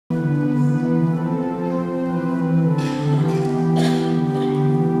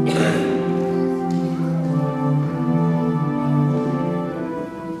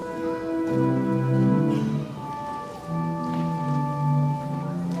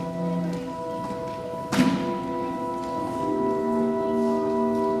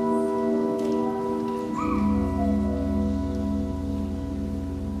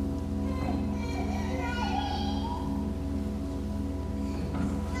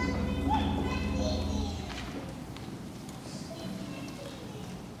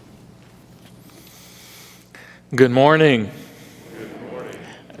Good morning. Good morning.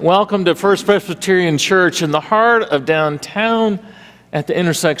 Welcome to First Presbyterian Church in the heart of downtown at the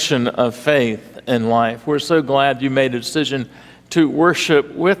intersection of faith and life. We're so glad you made a decision to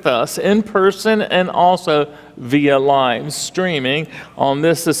worship with us in person and also via live streaming on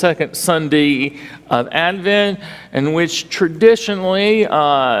this, the second Sunday of Advent, in which traditionally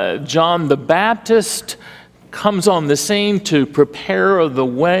John the Baptist comes on the scene to prepare the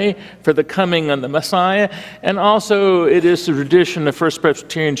way for the coming of the Messiah. And also it is the tradition of First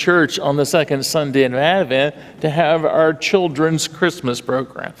Presbyterian Church on the second Sunday of Advent to have our children's Christmas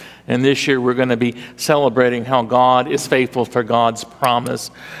program. And this year we're going to be celebrating how God is faithful for God's promise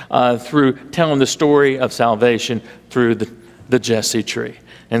through telling the story of salvation through the Jesse tree.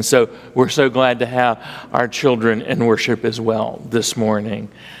 And so we're so glad to have our children in worship as well this morning.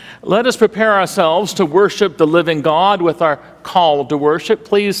 Let us prepare ourselves to worship the living God with our call to worship.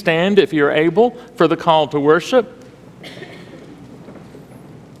 Please stand if you're able for the call to worship.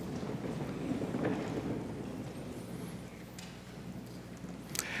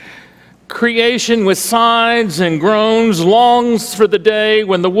 Creation with sighs and groans longs for the day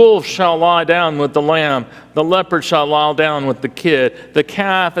when the wolf shall lie down with the lamb, the leopard shall lie down with the kid, the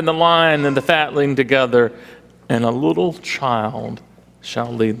calf and the lion and the fatling together, and a little child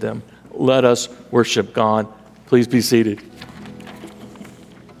shall lead them. Let us worship God. Please be seated.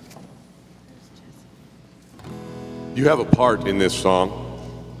 You have a part in this song.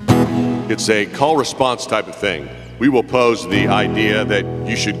 It's a call response type of thing. We will pose the idea that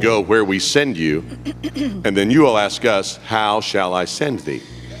you should go where we send you, and then you will ask us, how shall I send thee?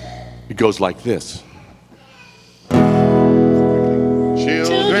 It goes like this. Children,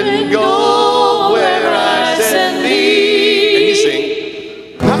 go where I send thee. And you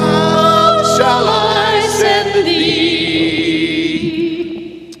sing, how shall I send thee?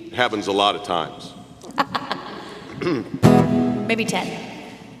 It happens a lot of times. Maybe 10.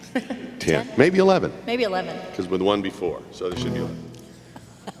 10, maybe 11. Maybe 11. Because with the one before, so there should be 11.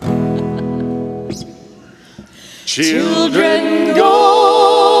 Children,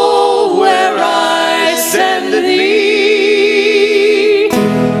 go where I send thee.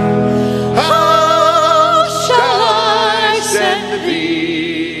 How shall I send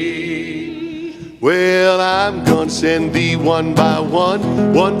thee? Well, I'm gonna send thee one by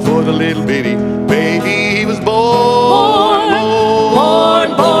one, one for the little bitty baby. He was born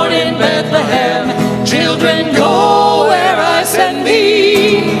in Bethlehem. Children, go where I send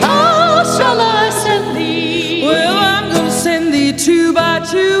thee. How shall I send thee? Well, I'm gonna send thee two by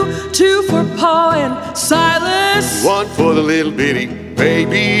two, two for Paul and Silas. One for the little bitty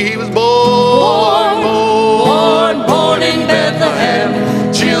baby. He was born in Bethlehem.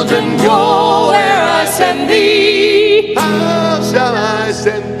 Children, go where I send thee. How shall I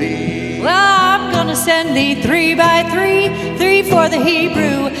send thee? Well, I'm gonna send thee three by three, three for the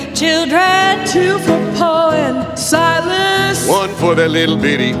Hebrew children, Two for Paul and Silas. One for that little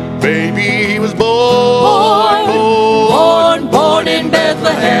bitty baby. He was born in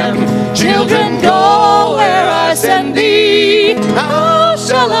Bethlehem. Children, go where I send thee. How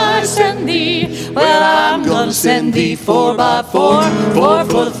shall I send thee? Well, I'm gonna send thee four by four, four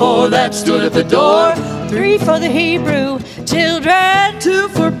for the four that stood at the door, three for the Hebrew children, Two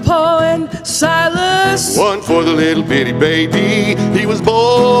for Paul and Silas. One for the little bitty baby. He was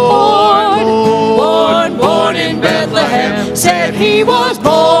born in Bethlehem. Said he was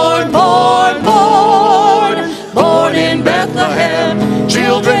born in Bethlehem.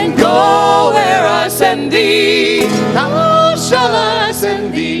 Children, go where I send thee. How shall I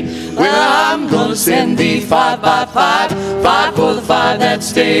send thee? Well, I'm gonna send thee five by five, five for the five that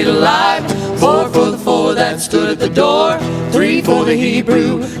stayed alive, four for the four that stood at the door, three for the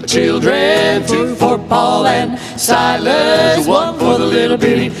Hebrew children, two for Paul and Silas, one for the little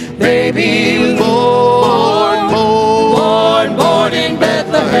bitty baby. He was born in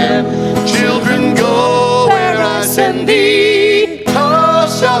Bethlehem. Children, go where I send thee. How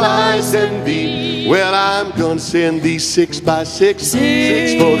shall I send thee? Well, I'm gonna send thee six by six,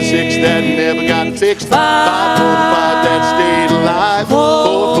 six for the six that never got fixed, five for the five that stayed alive,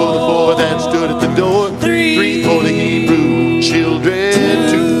 four for the four that stood at the door, three for the Hebrew children,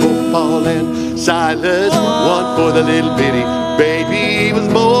 two for Paul and Silas, one for the little bitty baby. He was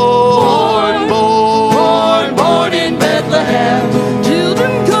born in Bethlehem.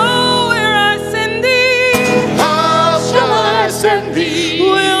 Children, go where I send thee. How shall I send thee?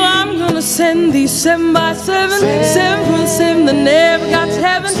 Well, I'm gonna send thee seven by seven, seven for the seven that never got to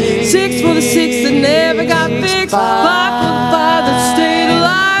heaven, six for the six that never got fixed, five for the five that stayed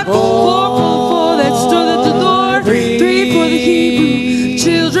alive, four for the four that stood at the door, three for the Hebrew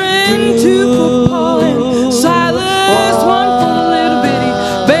children, two for Paul and Silas.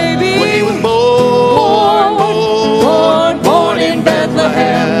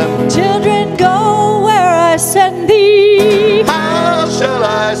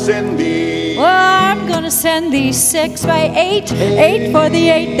 send thee. Well, I'm gonna send thee 6 by 8. 8 for the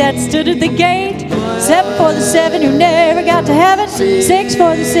 8 that stood at the gate. 7 for the 7 who never got to heaven. 6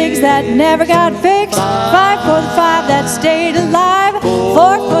 for the 6 that never got fixed. 5 for the 5 that stayed alive.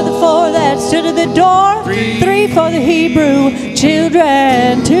 4 for the 4 that stood at the door. 3 for the Hebrew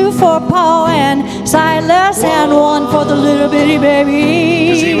children. 2 for Paul and Silas. And 1 for the little bitty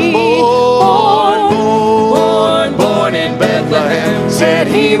baby. 'Cause he was born in Bethlehem. Said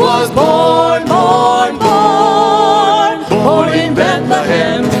he was born in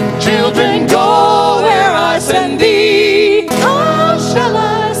Bethlehem. Children, go where I send thee. How shall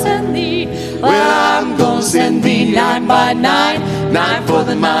I send thee? Well, I'm gonna send thee 9 by 9. 9 for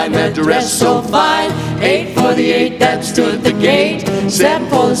the 9 that dressed so fine. 8 for the 8 that stood at the gate. 7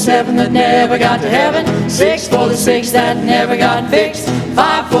 for the 7 that never got to heaven. 6 for the 6 that never got fixed.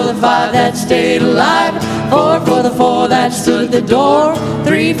 5 for the 5 that stayed alive. 4 for the 4 that stood at the door.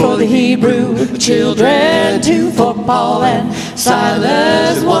 3 for the Hebrew children. 2 for Paul and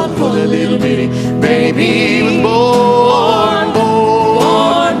Silas. 1 for the little bitty baby. He was born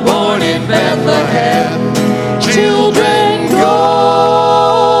in Bethlehem. Children, go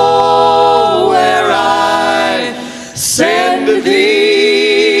where I send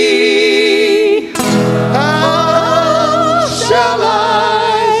thee. How Shall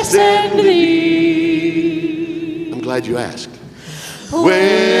I send thee? I'm glad you asked.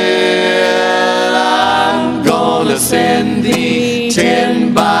 Well, I'm gonna send thee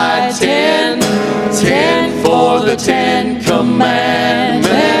 10 by 10. 10 for the 10 commandments.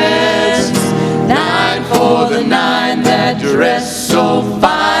 9 for the 9 that dressed so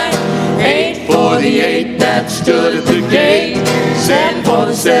fine. 8 for the 8 that stood at the gate. 7 for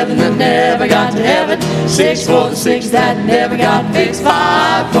the 7 that never got to heaven. 6 for the 6 that never got fixed.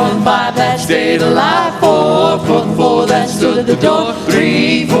 5 for the 5 that stayed alive. 4 for the 4 that stood at the door.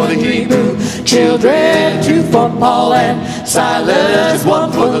 3 for the Hebrew children. 2 for Paul and Silas.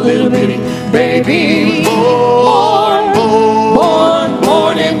 1 for the little bitty baby. Born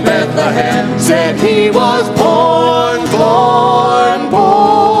in Bethlehem. Said he was born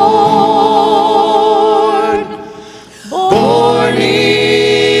in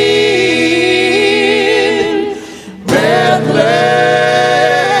Bethlehem.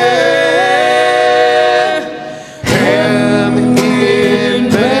 In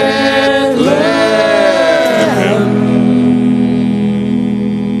Bethlehem.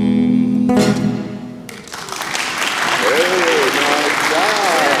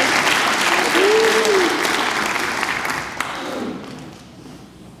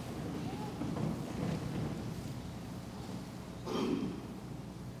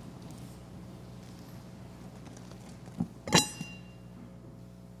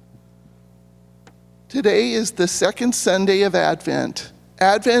 Today is the second Sunday of Advent.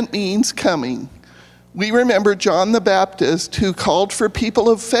 Advent means coming. We remember John the Baptist, who called for people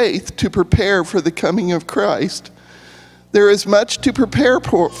of faith to prepare for the coming of Christ. There is much to prepare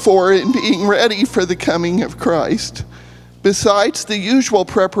for in being ready for the coming of Christ. Besides the usual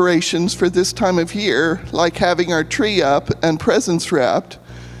preparations for this time of year, like having our tree up and presents wrapped,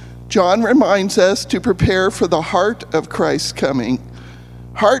 John reminds us to prepare for the heart of Christ's coming.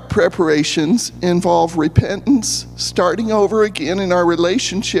 Heart preparations involve repentance, starting over again in our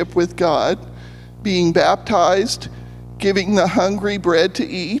relationship with God, being baptized, giving the hungry bread to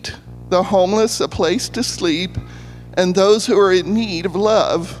eat, the homeless a place to sleep, and those who are in need of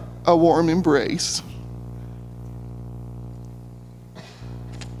love, a warm embrace.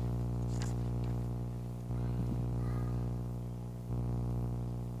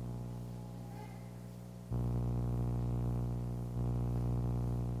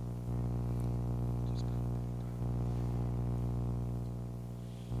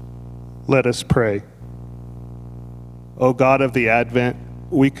 Let us pray. O God of the Advent,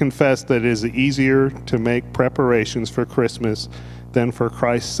 we confess that it is easier to make preparations for Christmas than for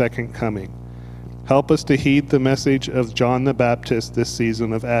Christ's second coming. Help us to heed the message of John the Baptist this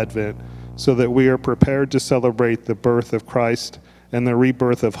season of Advent, so that we are prepared to celebrate the birth of Christ and the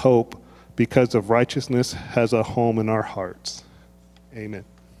rebirth of hope, because of righteousness has a home in our hearts. Amen.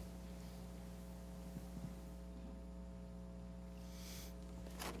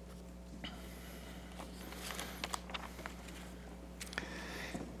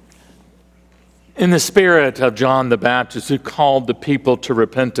 In the spirit of John the Baptist, who called the people to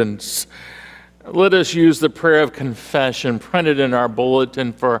repentance, let us use the prayer of confession printed in our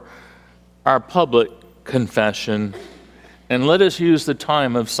bulletin for our public confession, and let us use the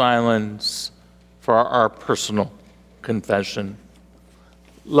time of silence for our personal confession.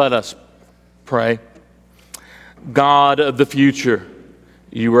 Let us pray. God of the future,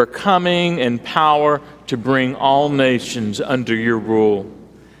 You are coming in power to bring all nations under your rule.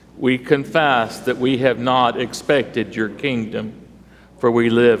 We confess that we have not expected your kingdom, for we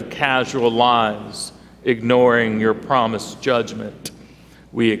live casual lives, ignoring your promised judgment.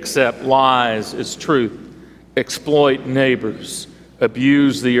 We accept lies as truth, exploit neighbors,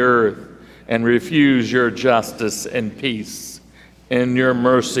 abuse the earth, and refuse your justice and peace. In your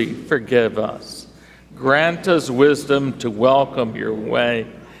mercy, forgive us. Grant us wisdom to welcome your way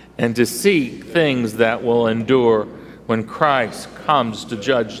and to seek things that will endure when Christ comes to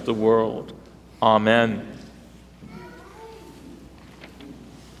judge the world. Amen.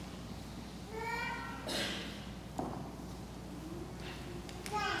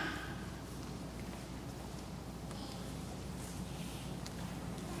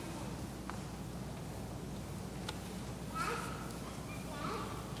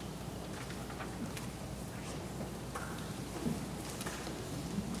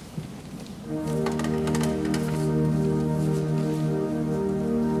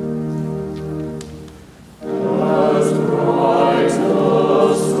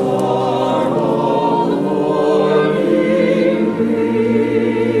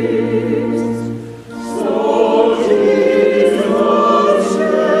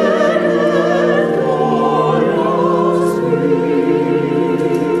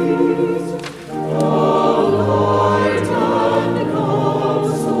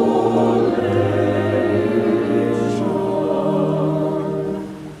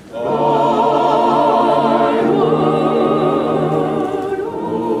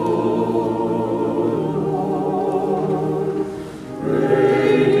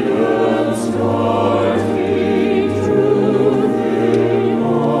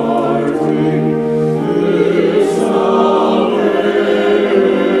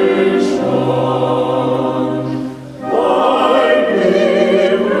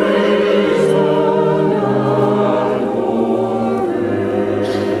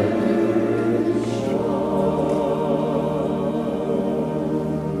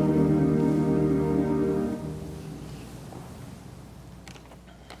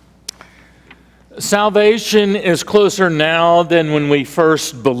 Salvation is closer now than when we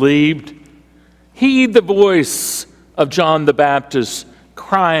first believed. Heed the voice of John the Baptist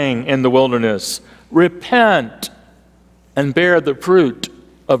crying in the wilderness, "Repent and bear the fruit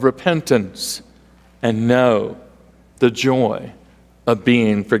of repentance, and know the joy of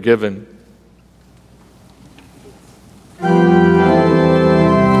being forgiven."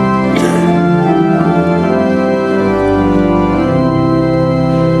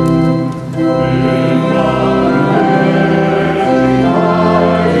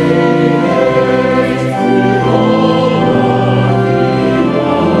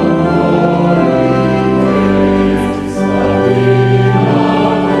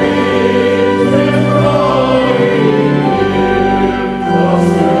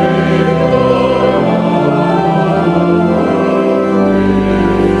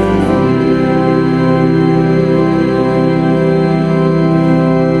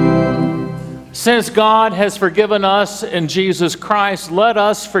 Since God has forgiven us in Jesus Christ, let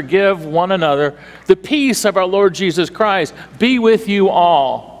us forgive one another. The peace of our Lord Jesus Christ be with you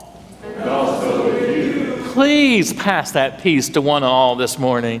all. And also with you. Please pass that peace to one and all this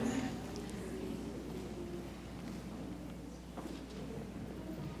morning.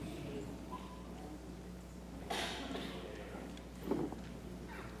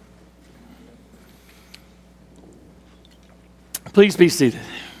 Please be seated.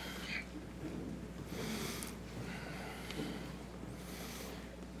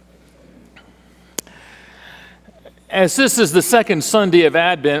 As this is the second Sunday of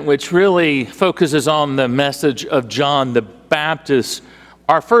Advent, which really focuses on the message of John the Baptist,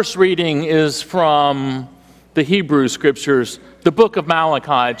 our first reading is from the Hebrew Scriptures, the book of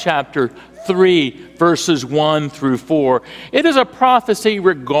Malachi, chapter 3, verses 1 through 4. It is a prophecy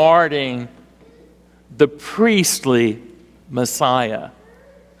regarding the priestly Messiah.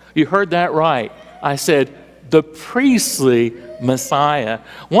 You heard that right. I said the priestly Messiah.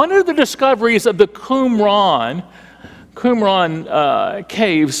 One of the discoveries of the Qumran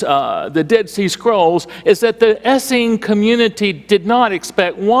caves, the Dead Sea Scrolls, is that the Essene community did not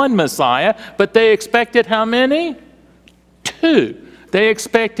expect one Messiah, but they expected how many? Two. They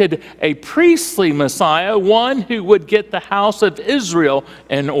expected a priestly Messiah, one who would get the house of Israel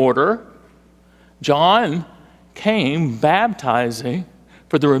in order. John came baptizing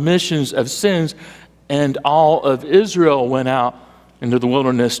for the remissions of sins, and all of Israel went out into the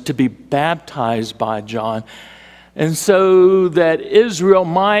wilderness to be baptized by John. And so that Israel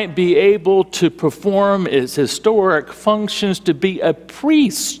might be able to perform its historic functions to be a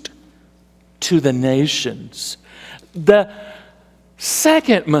priest to the nations. The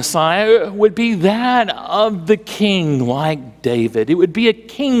second Messiah would be that of the king like David. It would be a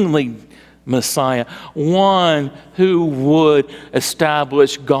kingly Messiah, one who would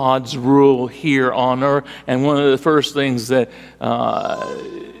establish God's rule here on earth. And one of the first things that the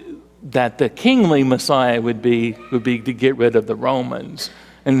kingly Messiah would be to get rid of the Romans.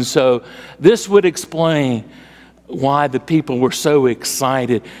 And so this would explain why the people were so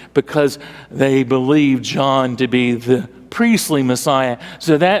excited, because they believed John to be the priestly Messiah.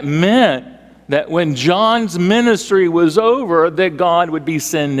 So that meant that when John's ministry was over, that God would be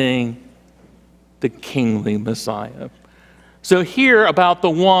sending the kingly Messiah. So hear about the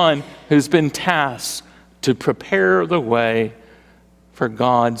one who's been tasked to prepare the way for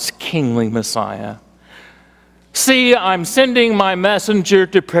God's kingly Messiah. See, I'm sending my messenger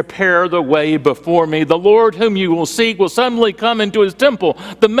to prepare the way before me. The Lord whom you will seek will suddenly come into his temple,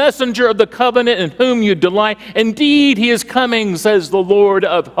 the messenger of the covenant in whom you delight. Indeed, he is coming, says the Lord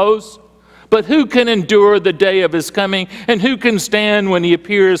of hosts. But who can endure the day of his coming? And who can stand when he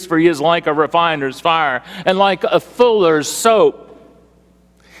appears? For he is like a refiner's fire and like a fuller's soap.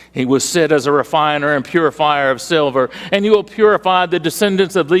 He will sit as a refiner and purifier of silver, and he will purify the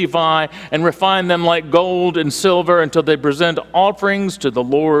descendants of Levi and refine them like gold and silver until they present offerings to the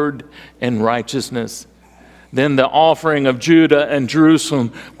Lord in righteousness. Then the offering of Judah and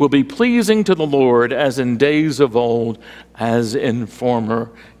Jerusalem will be pleasing to the Lord, as in days of old, as in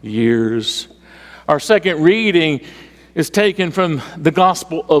former years. Our second reading is taken from the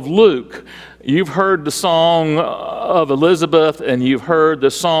Gospel of Luke. You've heard the song of Elizabeth and you've heard the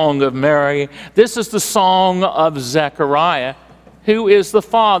song of Mary. This is the song of Zechariah, who is the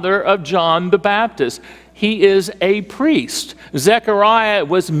father of John the Baptist. He is a priest. Zechariah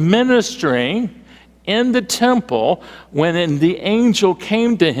was ministering in the temple when the angel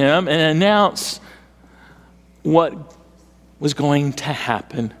came to him and announced what was going to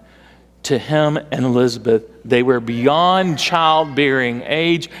happen to him and Elizabeth. They were beyond childbearing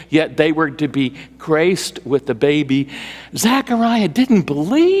age, yet they were to be graced with the baby. Zechariah didn't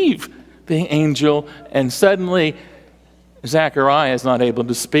believe the angel, and suddenly Zechariah is not able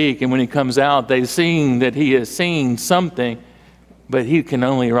to speak. And when he comes out, they see that he has seen something, but he can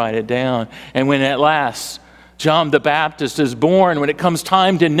only write it down. And when at last John the Baptist is born, when it comes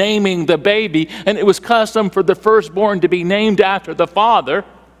time to naming the baby, and it was custom for the firstborn to be named after the father,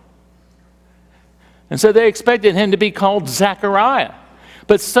 and so they expected him to be called Zechariah.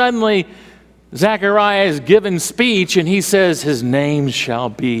 But suddenly, Zechariah is given speech, and he says his name shall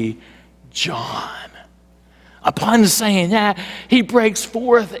be John. Upon saying that, he breaks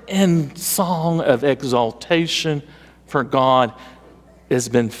forth in song of exaltation, for God has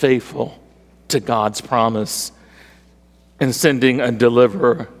been faithful to God's promise in sending a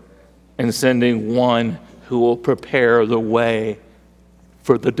deliverer and sending one who will prepare the way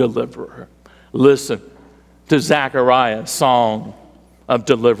for the deliverer. Listen to Zechariah's song of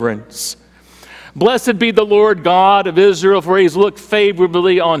deliverance. Blessed be the Lord God of Israel, for he's looked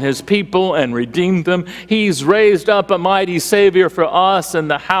favorably on his people and redeemed them. He's raised up a mighty Savior for us in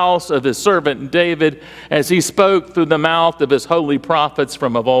the house of his servant David, as he spoke through the mouth of his holy prophets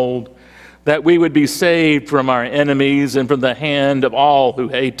from of old, that we would be saved from our enemies and from the hand of all who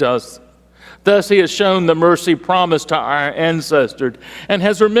hate us. Thus he has shown the mercy promised to our ancestors and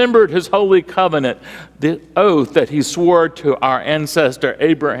has remembered his holy covenant, the oath that he swore to our ancestor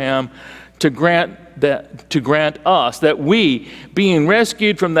Abraham, to grant us that we, being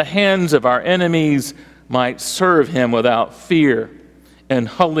rescued from the hands of our enemies, might serve him without fear, in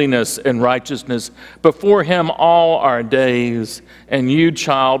holiness and righteousness before him all our days. And you,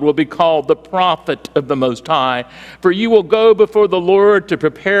 child, will be called the prophet of the Most High, for you will go before the Lord to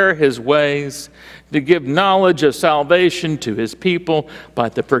prepare his ways, to give knowledge of salvation to his people by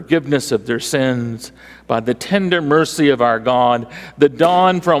the forgiveness of their sins, by the tender mercy of our God. The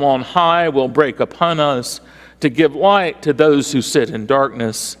dawn from on high will break upon us, to give light to those who sit in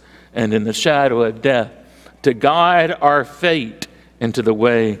darkness and in the shadow of death, to guide our fate into the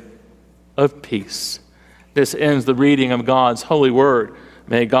way of peace. This ends the reading of God's holy word.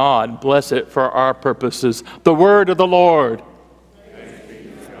 May God bless it for our purposes. The word of the Lord.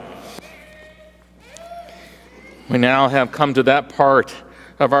 We now have come to that part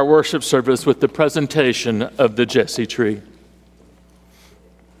of our worship service with the presentation of the Jesse tree.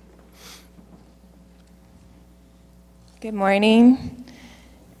 Good morning.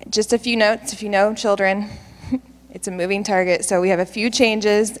 Just a few notes if you know children. it's a moving target. So we have a few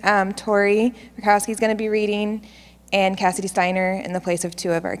changes. Tori Rakowski is going to be reading, and Cassidy Steiner in the place of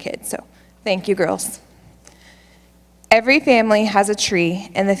 2 of our kids. So thank you, girls. Every family has a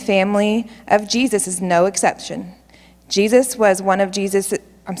tree, and the family of Jesus is no exception. Jesse was one of Jesus'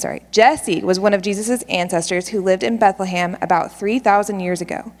 ancestors who lived in Bethlehem about 3,000 years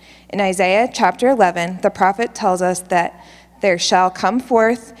ago. In Isaiah chapter 11, the prophet tells us that there shall come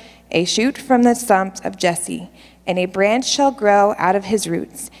forth a shoot from the stump of Jesse, and a branch shall grow out of his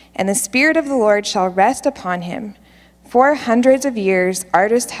roots, and the Spirit of the Lord shall rest upon him. For hundreds of years,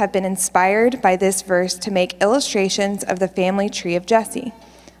 artists have been inspired by this verse to make illustrations of the family tree of Jesse.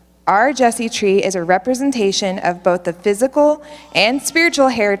 Our Jesse tree is a representation of both the physical and spiritual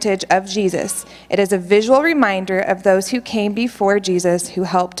heritage of Jesus. It is a visual reminder of those who came before Jesus who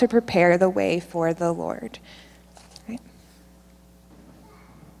helped to prepare the way for the Lord. Right.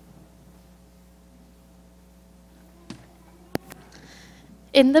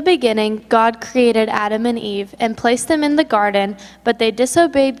 In the beginning, God created Adam and Eve and placed them in the garden, but they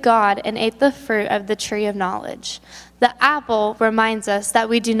disobeyed God and ate the fruit of the tree of knowledge. The apple reminds us that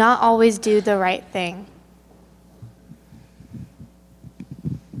we do not always do the right thing.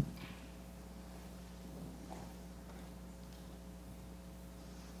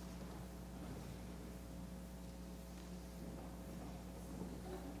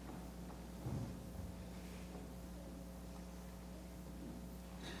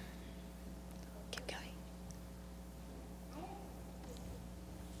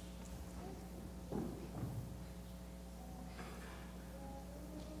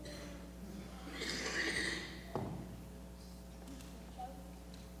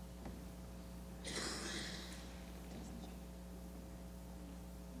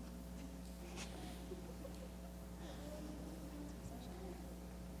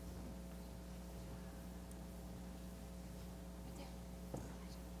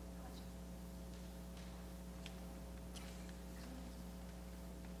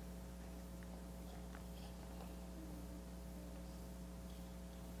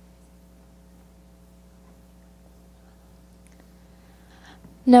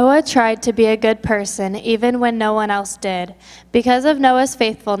 Noah tried to be a good person even when no one else did. Because of Noah's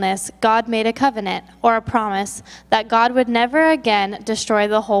faithfulness, God made a covenant, or a promise, that God would never again destroy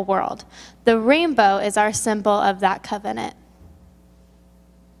the whole world. The rainbow is our symbol of that covenant.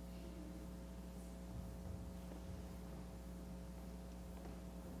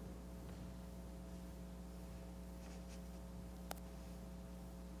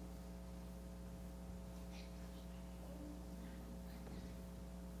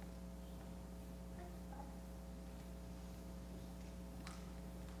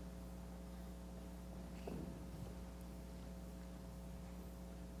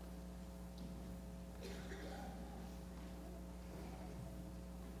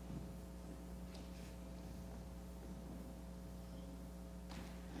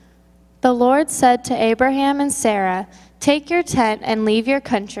 The Lord said to Abraham and Sarah, "Take your tent and leave your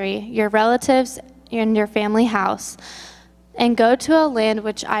country, your relatives, and your family house, and go to a land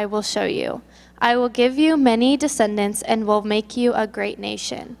which I will show you. I will give you many descendants and will make you a great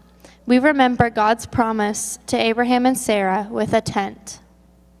nation." We remember God's promise to Abraham and Sarah with a tent.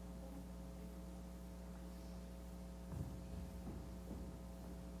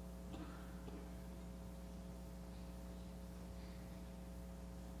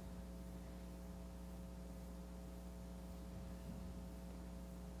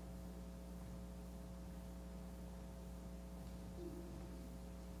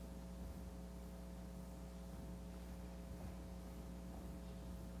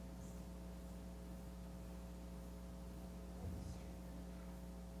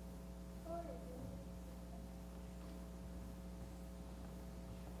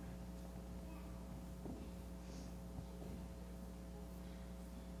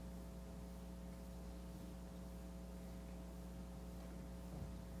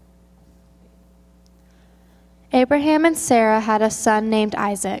 Abraham and Sarah had a son named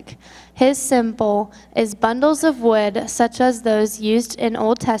Isaac. His symbol is bundles of wood, such as those used in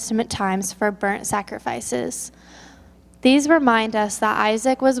Old Testament times for burnt sacrifices. These remind us that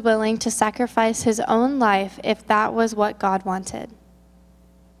Isaac was willing to sacrifice his own life if that was what God wanted.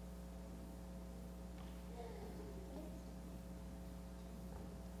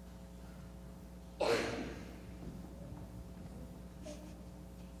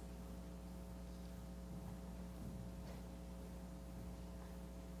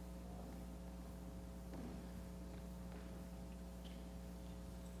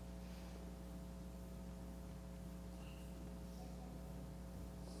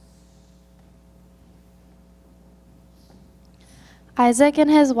 Isaac and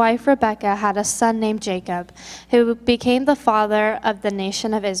his wife Rebekah had a son named Jacob, who became the father of the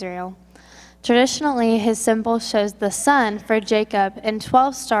nation of Israel. Traditionally, his symbol shows the sun for Jacob and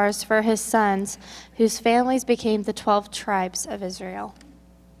 12 stars for his sons, whose families became the 12 tribes of Israel.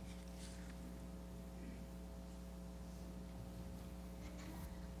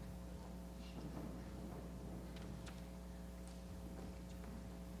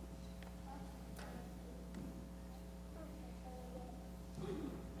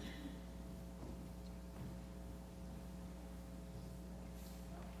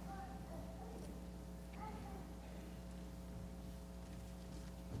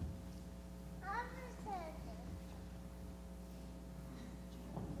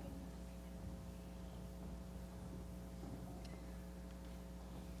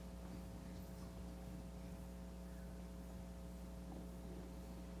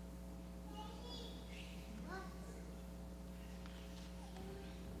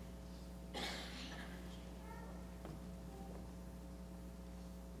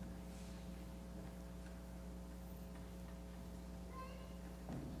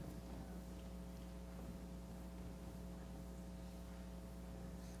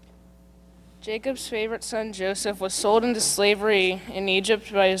 Jacob's favorite son Joseph was sold into slavery in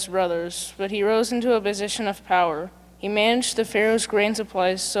Egypt by his brothers, but he rose into a position of power. He managed the Pharaoh's grain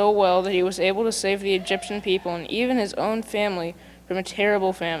supplies so well that he was able to save the Egyptian people and even his own family from a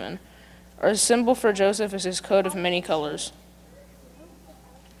terrible famine. Our symbol for Joseph is his coat of many colors.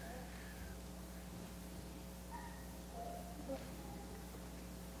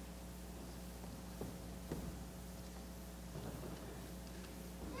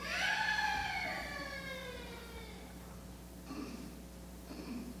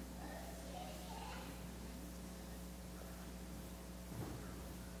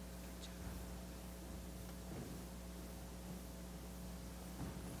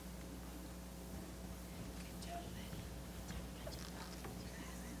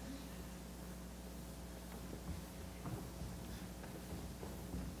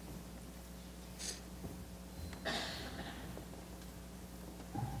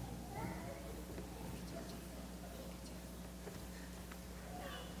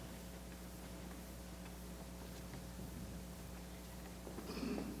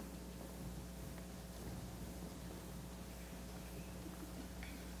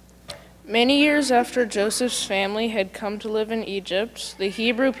 Many years after Joseph's family had come to live in Egypt, the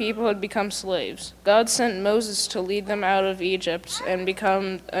Hebrew people had become slaves. God sent Moses to lead them out of Egypt and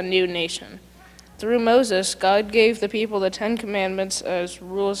become a new nation. Through Moses, God gave the people the 10 Commandments as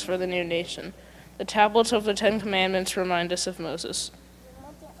rules for the new nation. The tablets of the 10 Commandments remind us of Moses.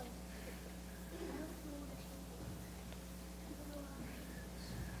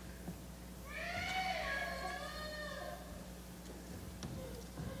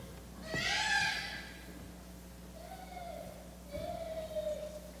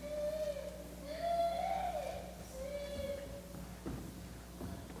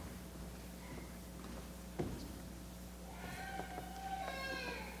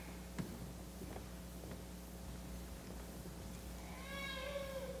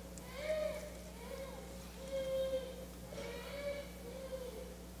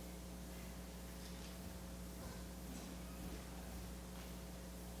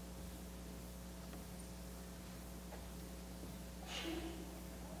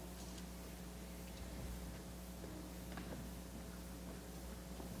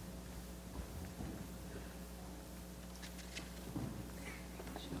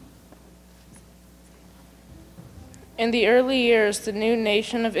 In the early years, the new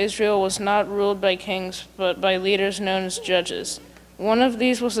nation of Israel was not ruled by kings, but by leaders known as judges. One of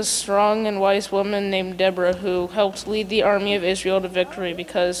these was a strong and wise woman named Deborah, who helped lead the army of Israel to victory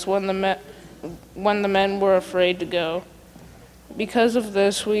because when the men were afraid to go. Because of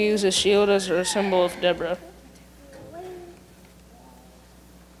this, we use a shield as a symbol of Deborah.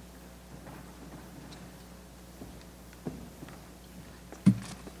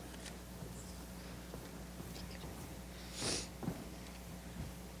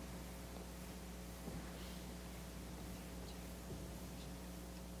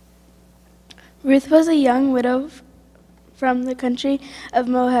 Ruth was a young widow from the country of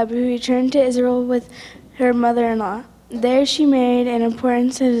Moab who returned to Israel with her mother-in-law. There she married an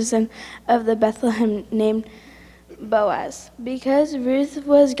important citizen of the Bethlehem named Boaz. Because Ruth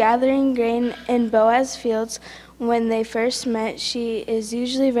was gathering grain in Boaz's fields when they first met, she is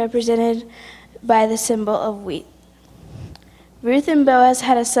usually represented by the symbol of wheat. Ruth and Boaz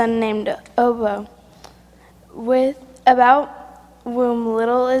had a son named Obed, about whom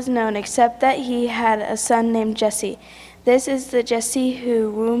little is known except that he had a son named Jesse. This is the Jesse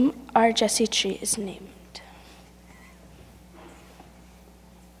whom our Jesse tree is named.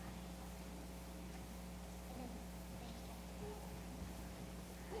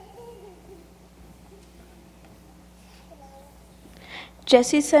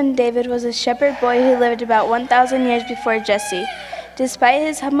 Jesse's son David was a shepherd boy who lived about 1,000 years before Jesse. Despite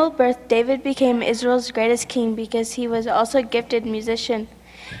his humble birth, David became Israel's greatest king because he was also a gifted musician.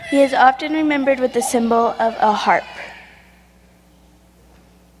 He is often remembered with the symbol of a harp.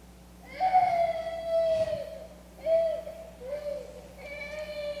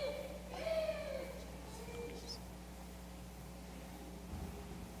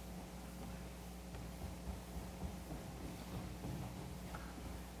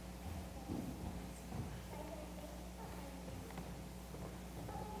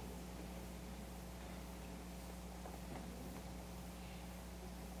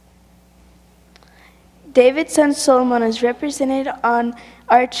 David's son Solomon is represented on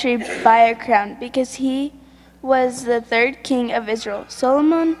our tree by a crown because he was the third king of Israel.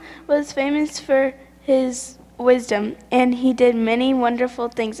 Solomon was famous for his wisdom, and he did many wonderful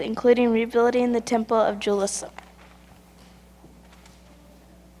things, including rebuilding the temple of Jerusalem.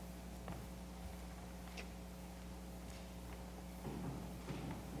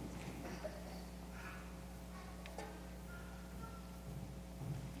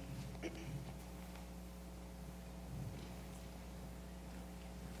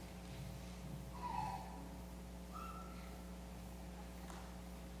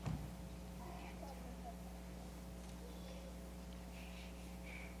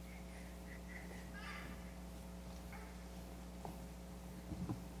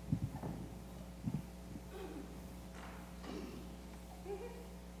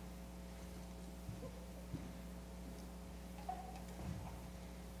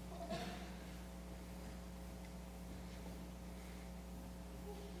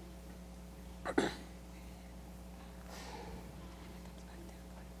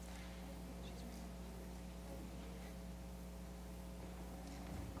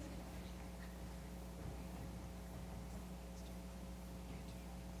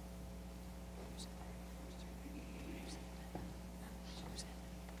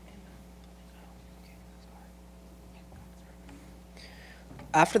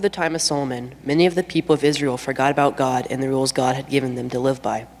 After the time of Solomon, many of the people of Israel forgot about God and the rules God had given them to live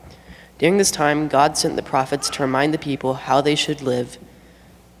by. During this time, God sent the prophets to remind the people how they should live.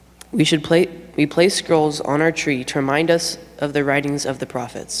 We place scrolls on our tree to remind us of the writings of the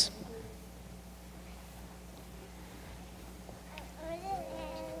prophets.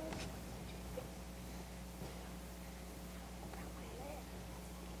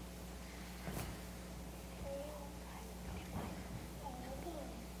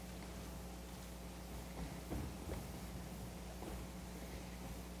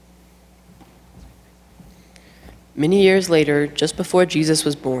 Many years later, just before Jesus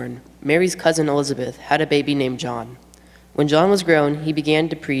was born, Mary's cousin Elizabeth had a baby named John. When John was grown, he began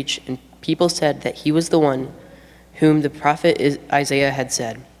to preach, and people said that he was the one whom the prophet Isaiah had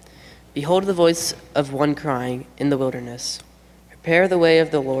said, "Behold the voice of one crying in the wilderness, prepare the way of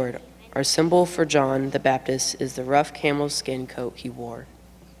the Lord." Our symbol for John the Baptist is the rough camel skin coat he wore.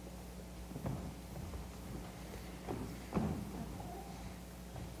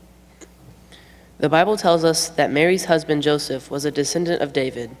 The Bible tells us that Mary's husband Joseph was a descendant of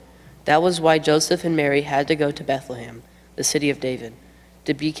David. That was why Joseph and Mary had to go to Bethlehem, the city of David,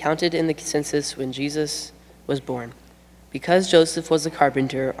 to be counted in the census when Jesus was born. Because Joseph was a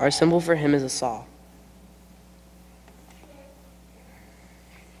carpenter, our symbol for him is a saw.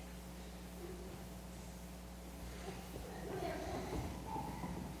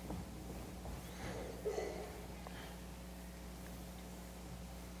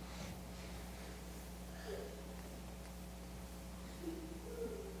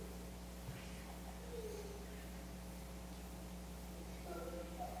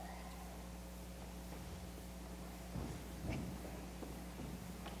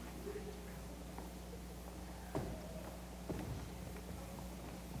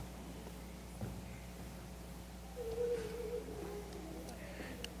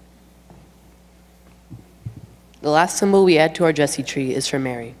 The last symbol we add to our Jesse tree is for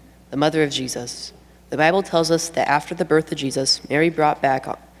Mary, the mother of Jesus. The Bible tells us that after the birth of Jesus, Mary thought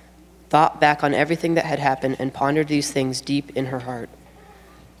back on everything that had happened and pondered these things deep in her heart.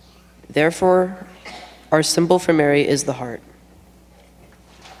 Therefore, our symbol for Mary is the heart.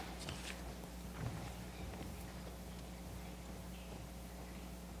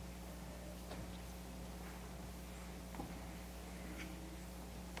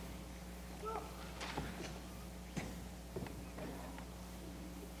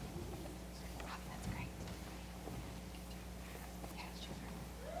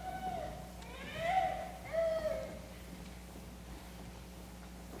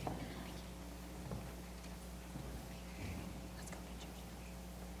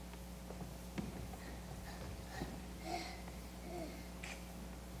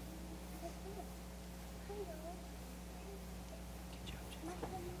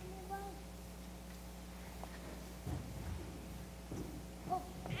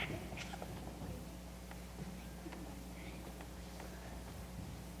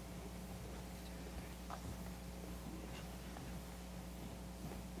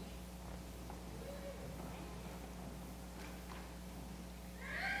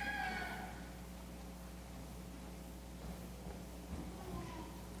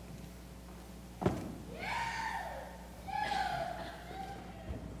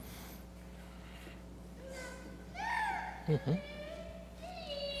 Mm-hmm.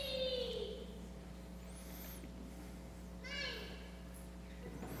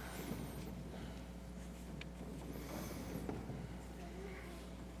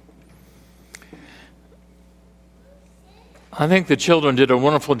 I think the children did a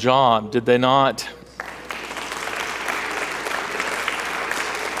wonderful job, did they not?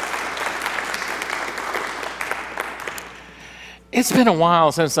 It's been a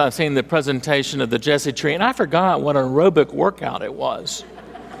while since I've seen the presentation of the Jesse tree, and I forgot what an aerobic workout it was.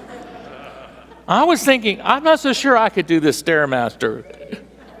 I was thinking, I'm not so sure I could do this Stairmaster.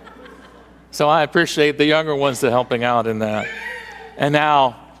 So I appreciate the younger ones that helping out in that. And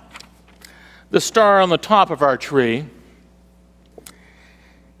now, the star on the top of our tree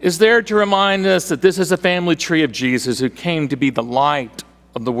is there to remind us that this is a family tree of Jesus who came to be the light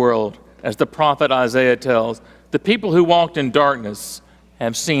of the world. As the prophet Isaiah tells, the people who walked in darkness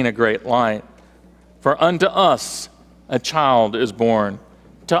have seen a great light. For unto us a child is born,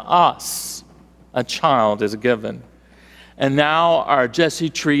 to us a child is given. And now our Jesse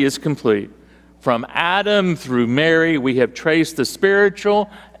tree is complete. From Adam through Mary, we have traced the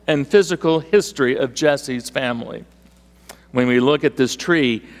spiritual and physical history of Jesse's family. When we look at this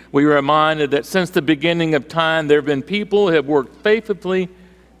tree, we are reminded that since the beginning of time, there have been people who have worked faithfully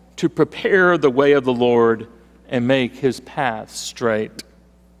to prepare the way of the Lord and make his path straight.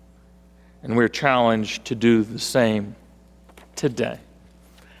 And we're challenged to do the same today.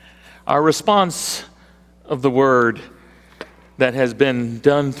 Our response of the word that has been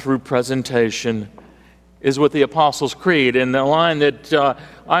done through presentation is with the Apostles' Creed. And the line that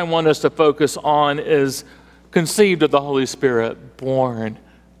I want us to focus on is conceived of the Holy Spirit, born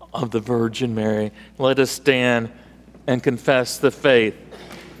of the Virgin Mary. Let us stand and confess the faith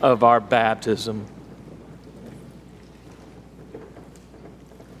of our baptism.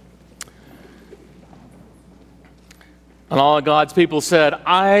 And all of God's people said,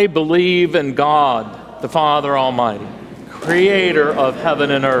 I believe in God, the Father Almighty, creator of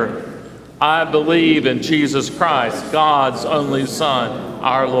heaven and earth. I believe in Jesus Christ, God's only Son,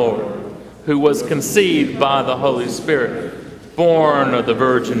 our Lord, who was conceived by the Holy Spirit, born of the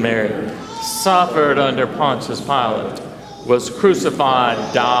Virgin Mary, suffered under Pontius Pilate, was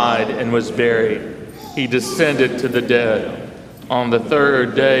crucified, died, and was buried. He descended to the dead. On the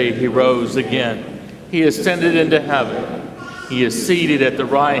third day he rose again. He ascended into heaven. He is seated at the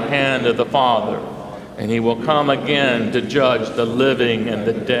right hand of the Father, and he will come again to judge the living and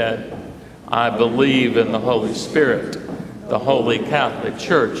the dead. I believe in the Holy Spirit, the Holy Catholic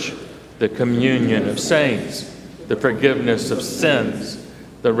Church, the communion of saints, the forgiveness of sins,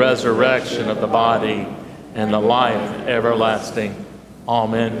 the resurrection of the body, and the life everlasting.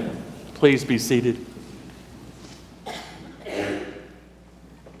 Amen. Please be seated.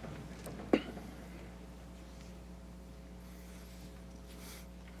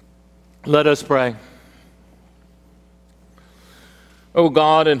 Let us pray. O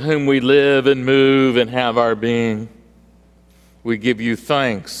God, in whom we live and move and have our being, we give you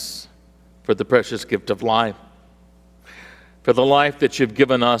thanks for the precious gift of life, for the life that you've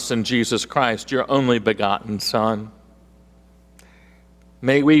given us in Jesus Christ, your only begotten Son.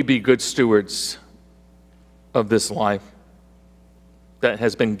 May we be good stewards of this life that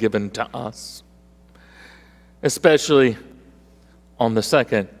has been given to us, especially on the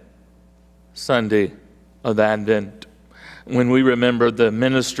second Sunday of Advent, when we remember the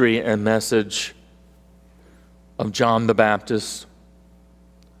ministry and message of John the Baptist,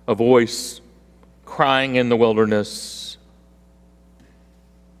 a voice crying in the wilderness,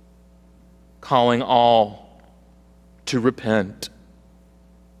 calling all to repent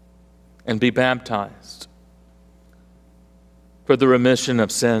and be baptized for the remission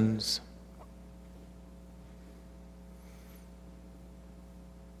of sins.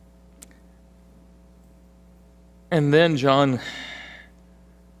 And then John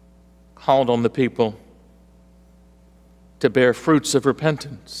called on the people to bear fruits of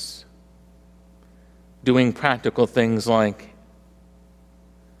repentance, doing practical things like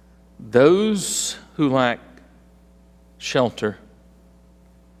those who lack shelter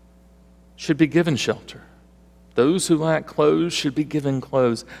should be given shelter. Those who lack clothes should be given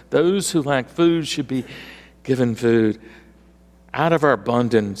clothes. Those who lack food should be given food. Out of our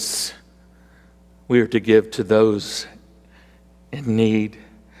abundance, we are to give to those in need,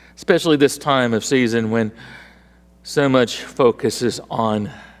 especially this time of season when so much focus is on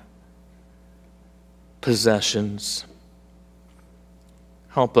possessions.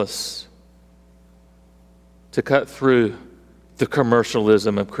 Help us to cut through the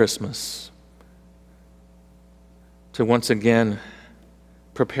commercialism of Christmas, to once again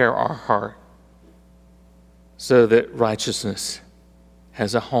prepare our heart so that righteousness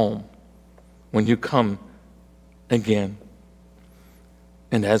has a home when you come again.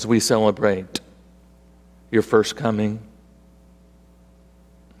 And as we celebrate your first coming,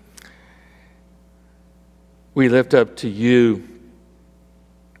 we lift up to you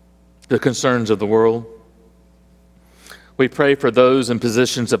the concerns of the world. We pray for those in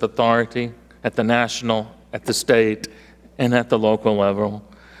positions of authority at the national, at the state, and at the local level.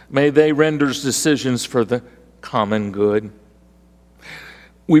 May they render decisions for the common good.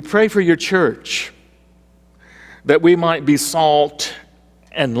 We pray for your church, that we might be salt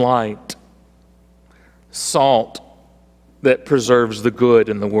and light. Salt that preserves the good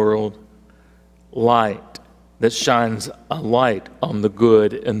in the world. Light that shines a light on the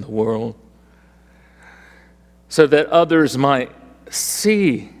good in the world, so that others might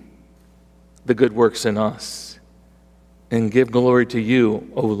see the good works in us and give glory to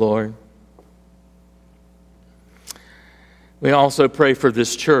you, O Lord. We also pray for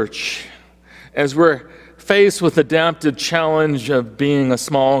this church as we're faced with the adaptive challenge of being a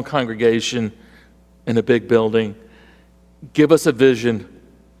small congregation in a big building. Give us a vision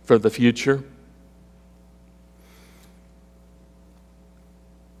for the future.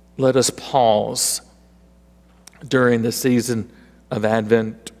 Let us pause during the season of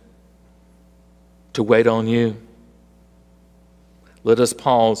Advent to wait on you. Let us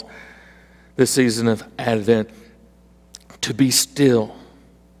pause this season of Advent to be still,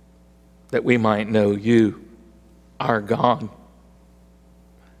 that we might know you, our God.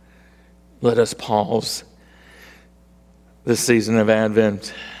 Let us pause this season of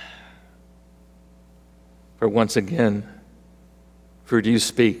Advent for once again, for you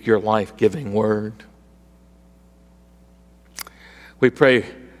speak your life-giving word. We pray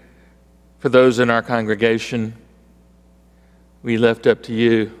for those in our congregation. We lift up to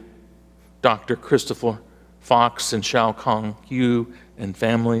you Dr. Christopher Fox and Shao Kong Yu and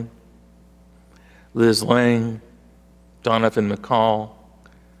family, Liz Lang, Donovan McCall,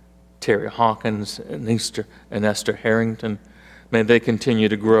 Terry Hawkins, and Esther Harrington. May they continue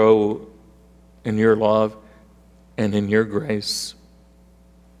to grow in your love and in your grace.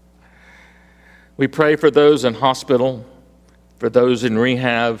 We pray for those in hospital, for those in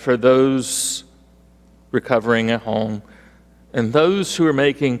rehab, for those recovering at home, and those who are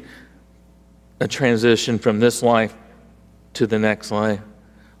making a transition from this life to the next life.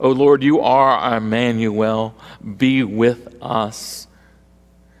 Oh Lord, you are our Emmanuel. Be with us.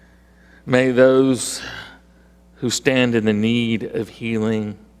 May those who stand in the need of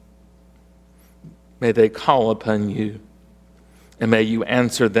healing, may they call upon you, and may you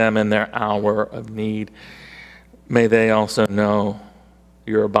answer them in their hour of need. May they also know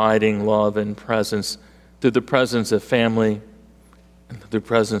your abiding love and presence through the presence of family and through the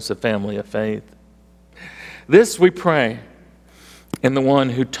presence of family of faith. This we pray in the one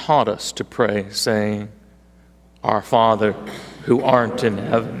who taught us to pray, saying, Our Father, who art in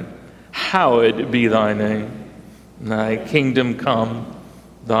heaven, hallowed be thy name. Thy kingdom come,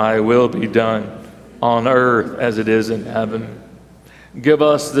 thy will be done, on earth as it is in heaven. Give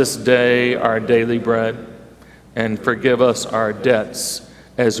us this day our daily bread, and forgive us our debts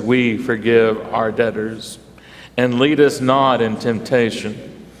as we forgive our debtors. And lead us not in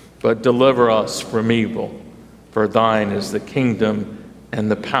temptation, but deliver us from evil. For thine is the kingdom and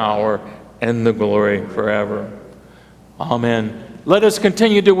the power and the glory forever. Amen. Let us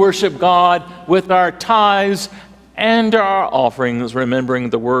continue to worship God with our tithes and our offerings, remembering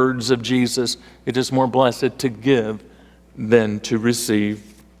the words of Jesus. It is more blessed to give than to receive.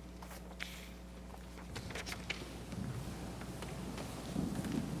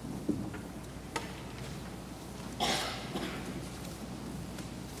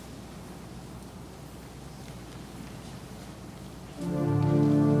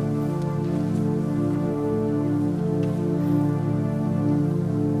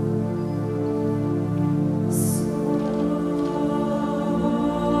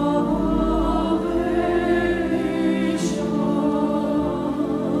 Salvation.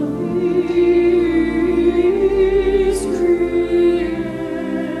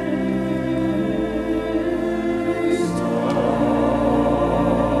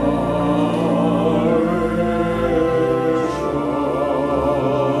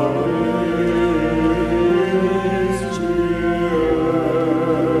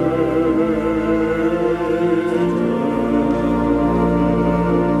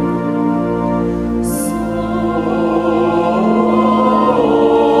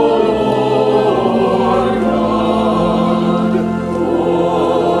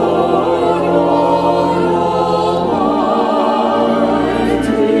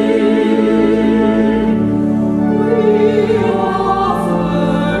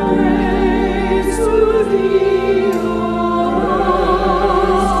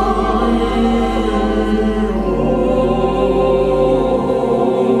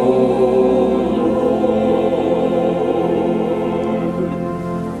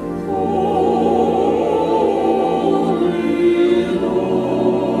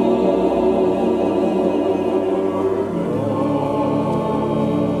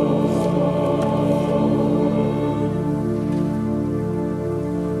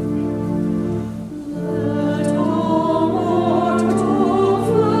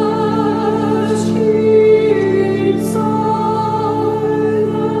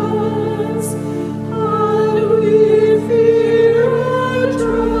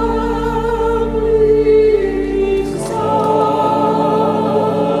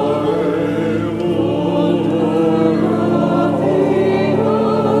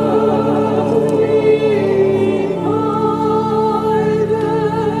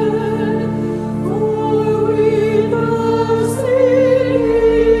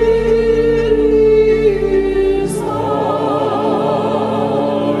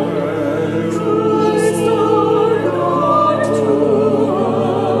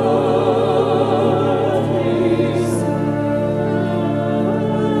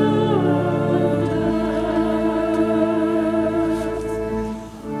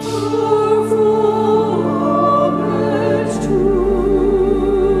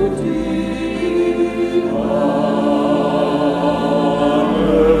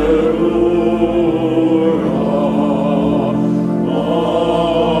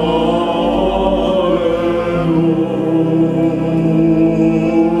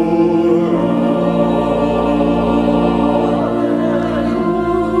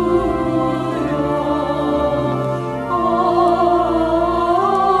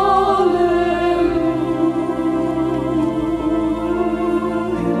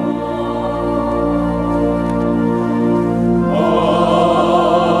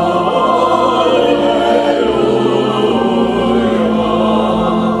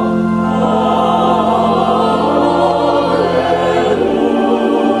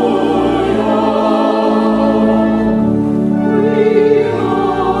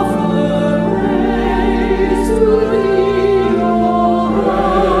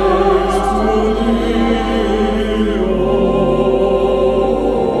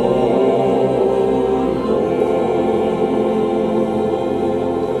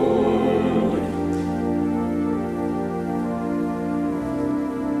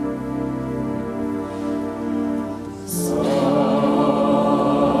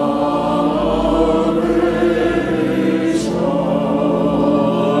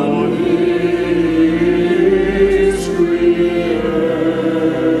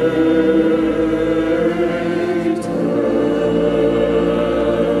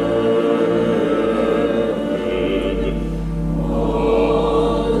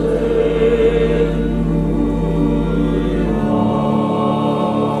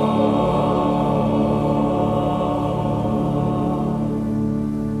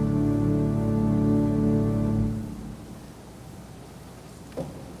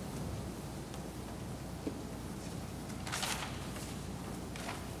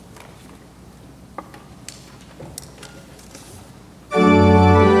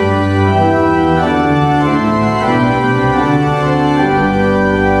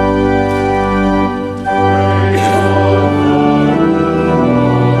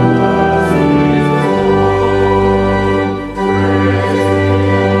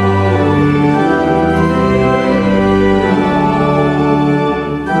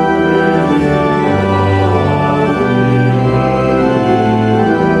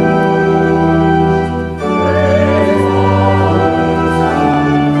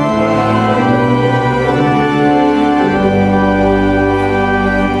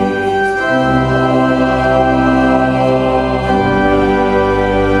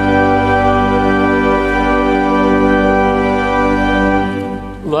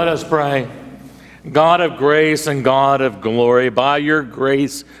 God of grace and God of glory, by your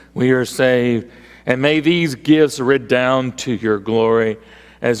grace we are saved. And may these gifts redound to your glory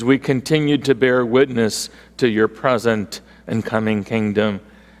as we continue to bear witness to your present and coming kingdom.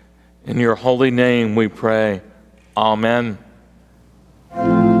 In your holy name we pray. Amen.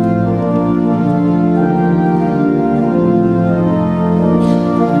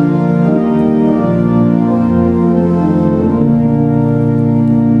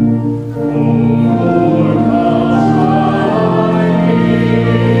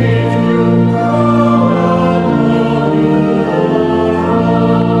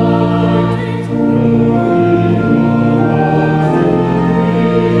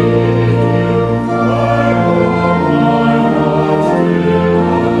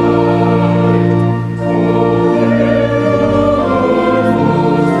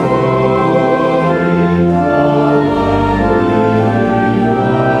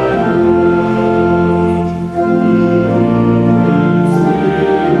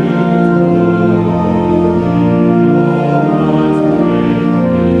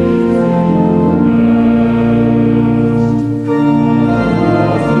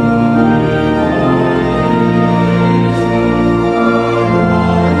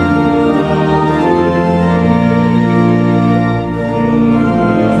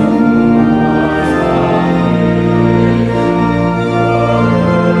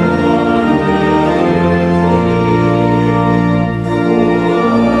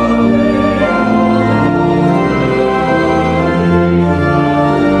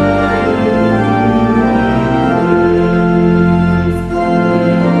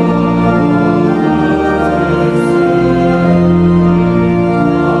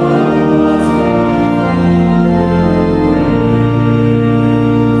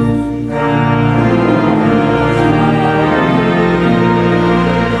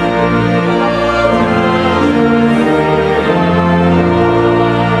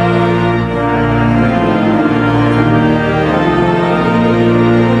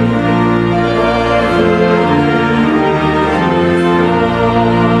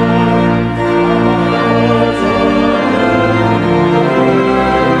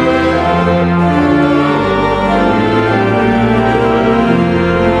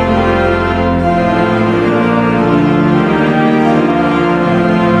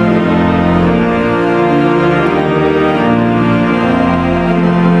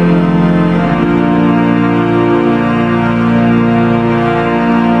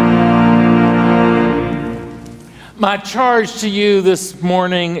 My charge to you this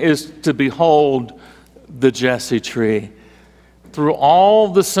morning is to behold the Jesse tree. Through all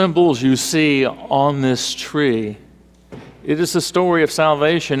the symbols you see on this tree, it is a story of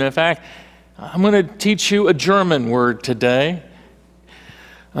salvation. In fact, I'm going to teach you a German word today.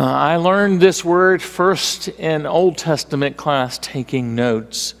 I learned this word first in Old Testament class taking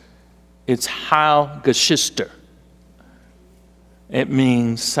notes. It's Heilgeschichte. It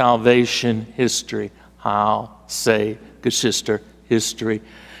means salvation history. Geschichte, history.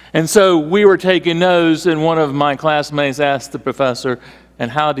 And so we were taking notes, and one of my classmates asked the professor,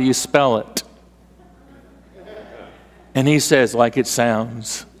 and how do you spell it? And he says, like it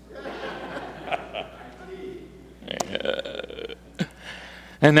sounds.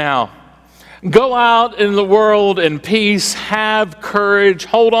 And now, go out in the world in peace, have courage,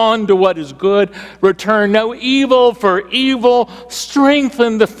 hold on to what is good, return no evil for evil,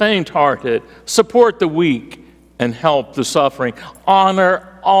 strengthen the faint-hearted, support the weak, and help the suffering.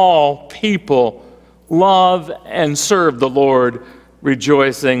 Honor all people, love and serve the Lord,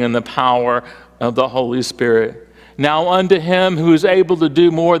 rejoicing in the power of the Holy Spirit. Now unto him who is able to do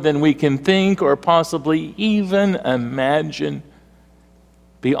more than we can think or possibly even imagine,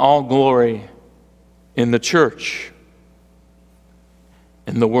 be all glory in the church,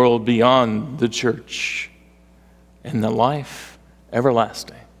 in the world beyond the church, in the life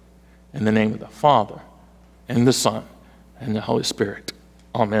everlasting. In the name of the Father, and the Son, and the Holy Spirit.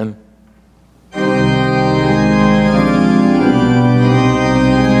 Amen.